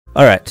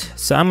Alright,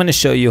 so I'm going to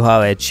show you how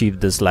I achieved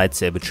this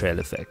lightsaber trail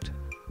effect.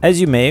 As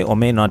you may or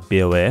may not be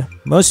aware,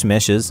 most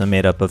meshes are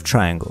made up of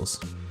triangles.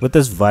 With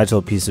this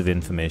vital piece of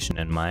information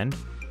in mind,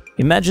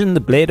 imagine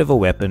the blade of a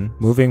weapon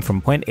moving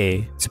from point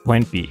A to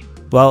point B.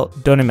 Well,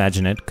 don't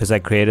imagine it, because I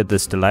created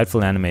this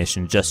delightful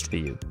animation just for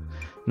you.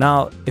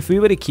 Now, if we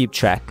were to keep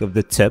track of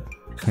the tip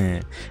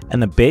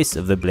and the base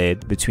of the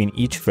blade between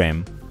each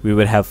frame, we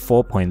would have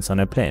 4 points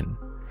on a plane.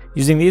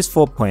 Using these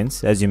 4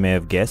 points, as you may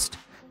have guessed,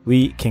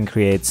 we can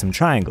create some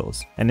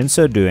triangles, and in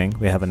so doing,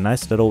 we have a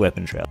nice little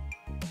weapon trail.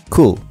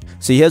 Cool,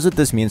 so here's what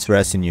this means for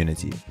us in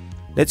Unity.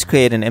 Let's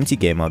create an empty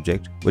game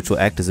object, which will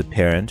act as a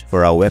parent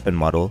for our weapon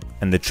model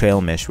and the trail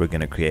mesh we're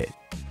going to create.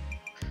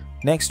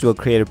 Next, we'll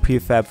create a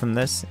prefab from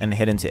this and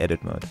head into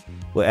edit mode.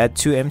 We'll add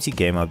 2 empty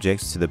game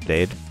objects to the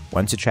blade,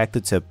 one to track the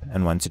tip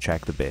and one to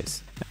track the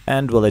base,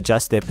 and we'll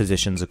adjust their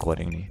positions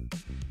accordingly.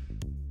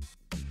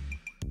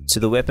 To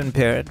the weapon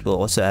parent,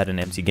 we'll also add an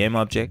empty game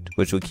object,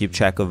 which will keep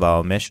track of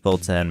our mesh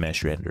filter and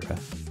mesh renderer.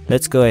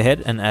 Let's go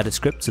ahead and add a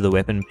script to the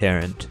weapon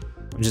parent.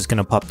 I'm just going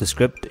to pop the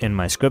script in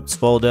my scripts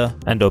folder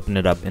and open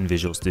it up in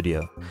Visual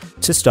Studio.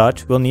 To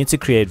start, we'll need to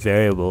create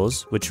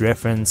variables which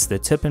reference the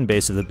tip and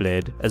base of the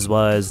blade as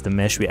well as the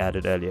mesh we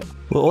added earlier.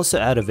 We'll also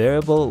add a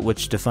variable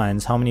which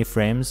defines how many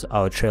frames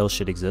our trail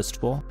should exist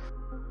for.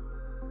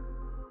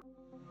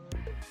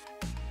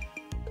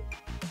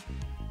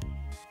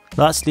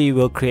 Lastly,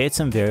 we'll create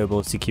some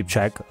variables to keep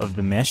track of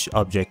the mesh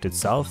object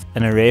itself,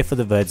 an array for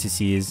the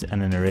vertices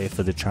and an array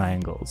for the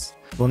triangles.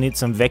 We'll need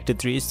some vector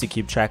 3s to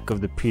keep track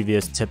of the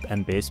previous tip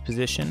and base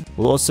position.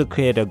 We'll also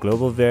create a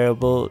global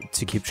variable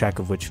to keep track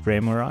of which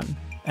frame we're on,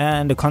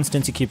 and a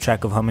constant to keep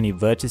track of how many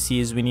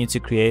vertices we need to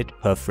create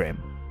per frame.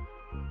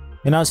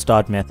 In our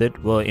start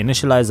method, we'll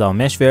initialize our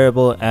mesh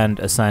variable and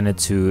assign it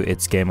to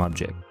its game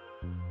object.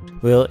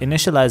 We'll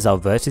initialize our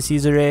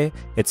vertices array.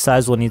 Its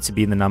size will need to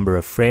be the number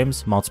of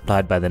frames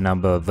multiplied by the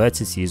number of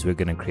vertices we're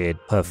going to create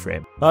per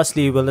frame.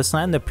 Lastly, we'll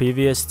assign the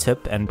previous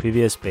tip and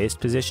previous base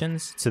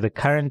positions to the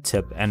current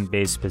tip and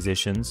base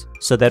positions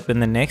so that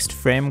when the next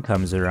frame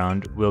comes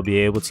around, we'll be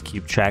able to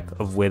keep track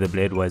of where the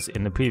blade was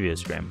in the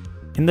previous frame.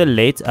 In the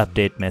late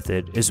update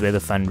method is where the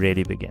fun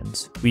really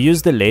begins. We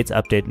use the late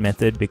update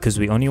method because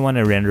we only want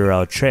to render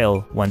our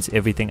trail once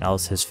everything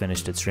else has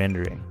finished its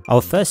rendering.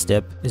 Our first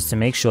step is to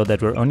make sure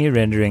that we're only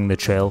rendering the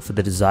trail for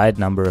the desired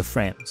number of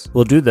frames.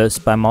 We'll do this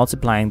by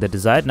multiplying the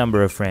desired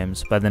number of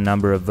frames by the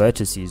number of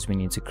vertices we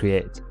need to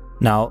create.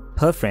 Now,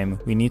 per frame,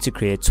 we need to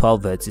create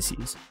 12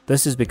 vertices.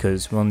 This is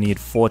because we'll need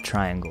 4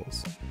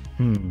 triangles.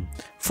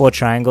 4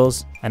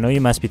 triangles? I know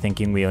you must be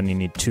thinking we only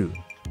need 2.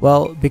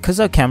 Well,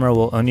 because our camera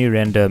will only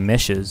render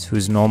meshes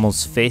whose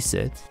normals face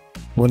it,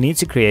 we'll need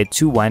to create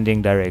 2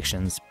 winding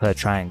directions per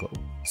triangle.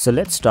 So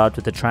let's start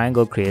with the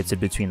triangle created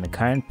between the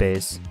current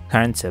base,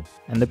 current tip,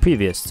 and the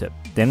previous tip.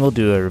 Then we'll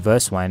do a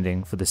reverse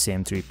winding for the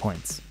same 3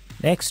 points.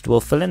 Next, we'll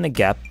fill in the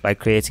gap by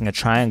creating a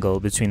triangle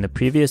between the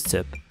previous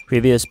tip,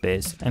 previous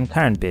base, and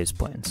current base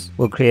points.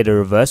 We'll create a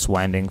reverse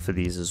winding for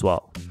these as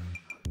well.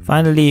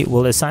 Finally,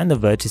 we'll assign the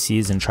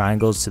vertices and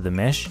triangles to the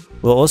mesh.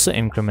 We'll also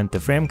increment the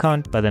frame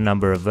count by the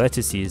number of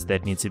vertices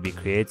that need to be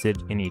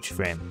created in each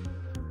frame.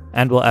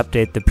 And we'll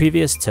update the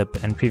previous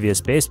tip and previous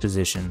base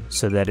position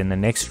so that in the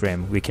next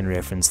frame we can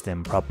reference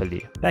them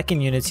properly. Back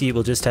in Unity,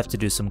 we'll just have to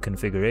do some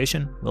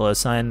configuration. We'll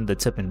assign the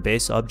tip and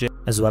base object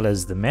as well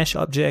as the mesh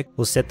object.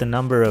 We'll set the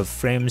number of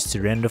frames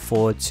to render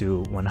for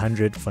to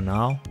 100 for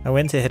now. I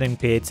went ahead and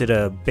created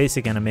a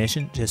basic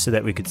animation just so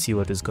that we could see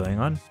what is going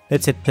on.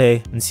 Let's hit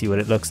play and see what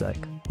it looks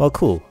like. Well,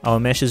 cool, our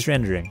mesh is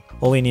rendering.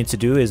 All we need to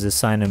do is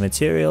assign a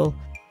material.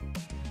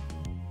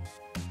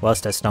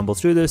 Whilst I stumble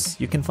through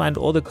this, you can find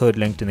all the code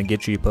linked in the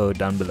Git repo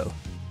down below.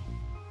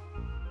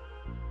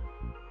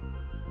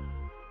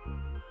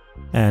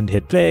 And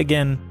hit play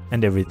again,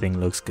 and everything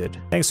looks good.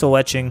 Thanks for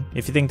watching.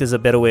 If you think there's a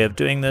better way of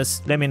doing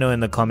this, let me know in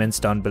the comments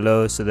down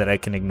below so that I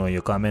can ignore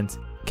your comments.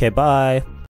 Okay, bye!